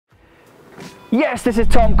Yes, this is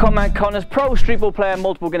Tom Conman Connors, pro streetball player,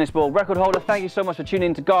 multiple Guinness World Record holder. Thank you so much for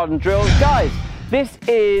tuning in to Garden Drills. Guys, this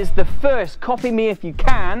is the first Copy Me If You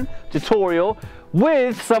Can tutorial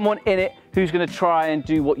with someone in it who's going to try and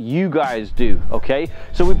do what you guys do, okay?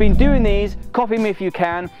 So we've been doing these, Copy Me If You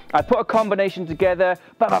Can. I put a combination together,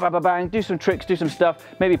 bang, bang, bang, bang, bang, do some tricks, do some stuff,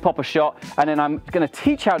 maybe pop a shot, and then I'm going to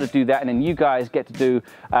teach how to do that, and then you guys get to do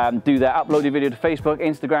that, upload your video to Facebook,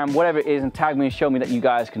 Instagram, whatever it is, and tag me and show me that you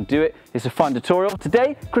guys can do it. It's a fun tutorial.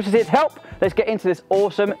 Today, Chris is here to help. Let's get into this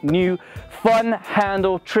awesome, new, fun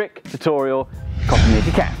handle trick tutorial. Copy me if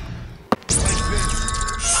you can.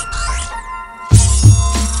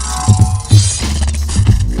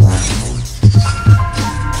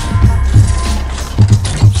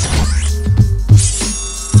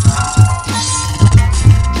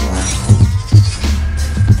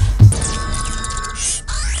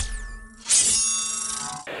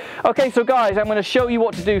 Okay, so guys, I'm going to show you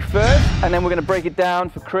what to do first, and then we're going to break it down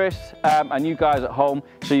for Chris and you guys at home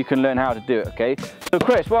so you can learn how to do it, okay? So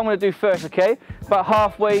Chris, what I'm going to do first, okay, about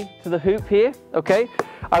halfway to the hoop here, okay,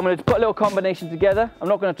 I'm going to put a little combination together. I'm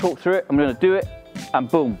not going to talk through it, I'm going to do it, and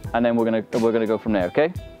boom, and then we're going to go from there,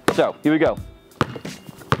 okay? So, here we go.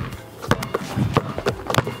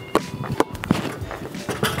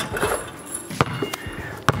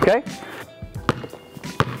 Okay?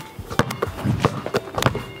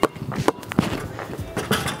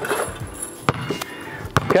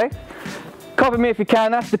 Okay, copy me if you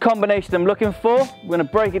can. That's the combination I'm looking for. We're going to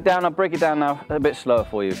break it down. I'll break it down now a bit slower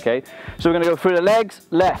for you, okay? So we're going to go through the legs,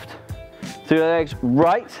 left, through the legs,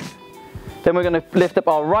 right. Then we're going to lift up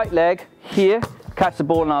our right leg here, catch the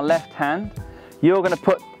ball in our left hand. You're going to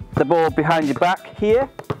put the ball behind your back here,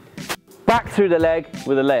 back through the leg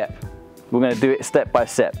with a layup. We're going to do it step by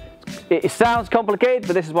step. It sounds complicated,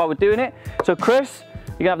 but this is why we're doing it. So Chris,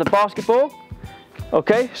 you're going to have the basketball.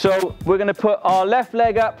 Okay, so we're going to put our left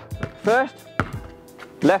leg up first,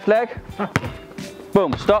 left leg,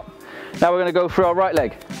 boom, stop. Now we're going to go through our right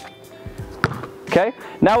leg. Okay,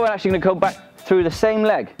 now we're actually going to go back through the same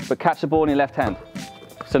leg, but catch the ball in your left hand.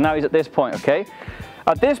 So now he's at this point, okay?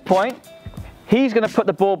 At this point, he's going to put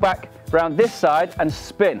the ball back around this side and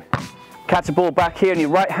spin. Catch the ball back here in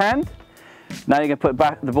your right hand. Now you're going to put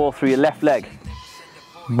back the ball through your left leg.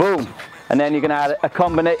 Boom. And then you're going to add a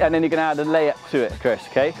combination, and then you're going to add a layup to it, Chris,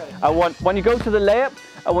 okay? When you go to the layup,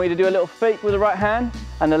 I want you to do a little fake with the right hand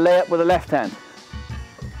and a layup with the left hand.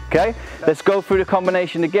 Okay? Let's go through the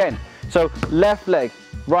combination again. So left leg,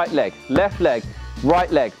 right leg, left leg, right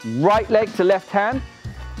leg to left hand.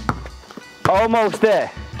 Almost there.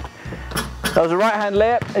 That was a right hand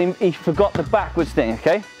layup, and he forgot the backwards thing,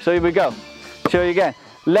 okay? So here we go. Show you again.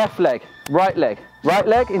 Left leg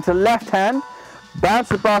into left hand. Bounce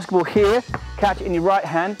the basketball here, catch it in your right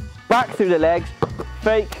hand, back through the legs,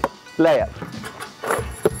 fake, layup.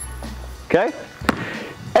 Okay?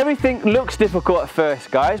 Everything looks difficult at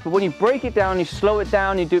first, guys, but when you break it down, you slow it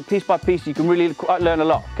down, you do it piece by piece, you can really learn a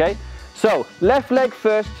lot, okay? So, left leg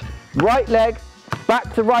first, right leg,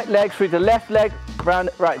 back to right leg, through the left leg, round,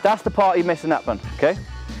 right, that's the part you're missing that one, okay?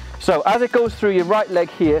 So, as it goes through your right leg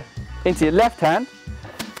here, into your left hand,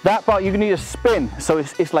 that part you need a spin, so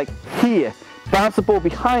it's like here. Bounce the ball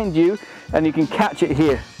behind you and you can catch it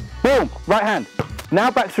here. Boom, right hand. Now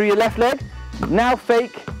back through your left leg. Now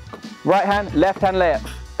fake, right hand, left hand layup.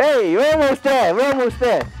 Hey, we're almost there, we're almost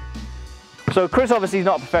there. So Chris obviously is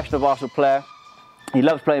not a professional basketball player. He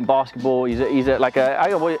loves playing basketball. He's like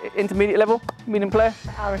a intermediate level, medium player?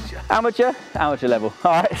 Amateur level.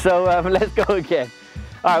 All right, so let's go again.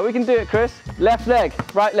 All right, we can do it, Chris. Left leg,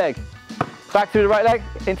 right leg. Back through the right leg,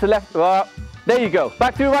 into left. There you go.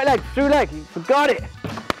 Back through right leg, through leg. You forgot it.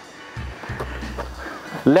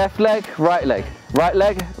 Left leg,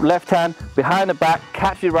 left hand, behind the back,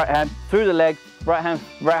 catch your right hand, through the leg, right hand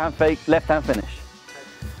fake, left hand finish.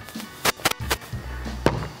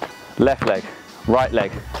 Left leg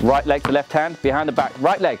to left hand, behind the back,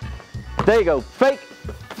 right leg. There you go, fake.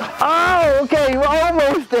 Oh, okay, we're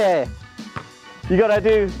almost there. You gotta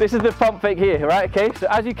do, this is the pump fake here, right? Okay, so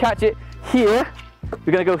as you catch it here,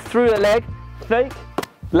 you're gonna go through the leg, fake,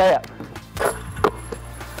 layup.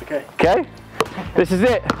 Okay, this is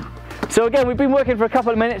it. So again, we've been working for a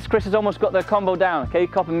couple of minutes. Chris has almost got the combo down, okay?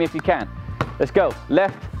 Copy me if you can. Let's go,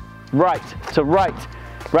 left, right, to right,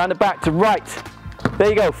 round the back to right. There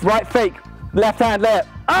you go, right fake, left hand layup.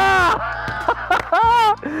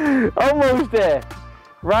 Ah! Almost there.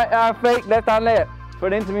 Right hand fake, left hand layup. For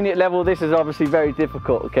an intermediate level, this is obviously very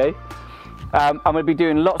difficult, okay? I'm going to be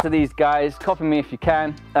doing lots of these, guys. Copy me if you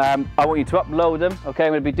can. I want you to upload them, okay?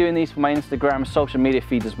 I'm going to be doing these for my Instagram social media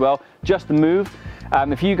feed as well. Just the move.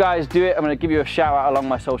 If you guys do it, I'm going to give you a shout out along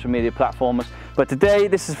my social media platforms. But today,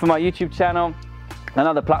 this is for my YouTube channel and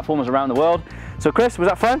other platforms around the world. So Chris, was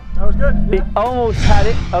that fun? That was good. Yeah. He almost had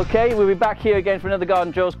it. Okay, we'll be back here again for another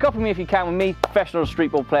Garden Drills. Copy me if you can with me, professional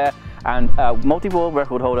streetball player and multi-world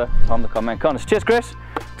record holder, Tom the Conman Connors. Cheers, Chris.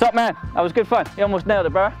 Top man. That was good fun. You almost nailed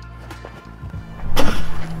it, bro.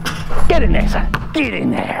 Get in there, son. Get in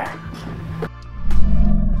there.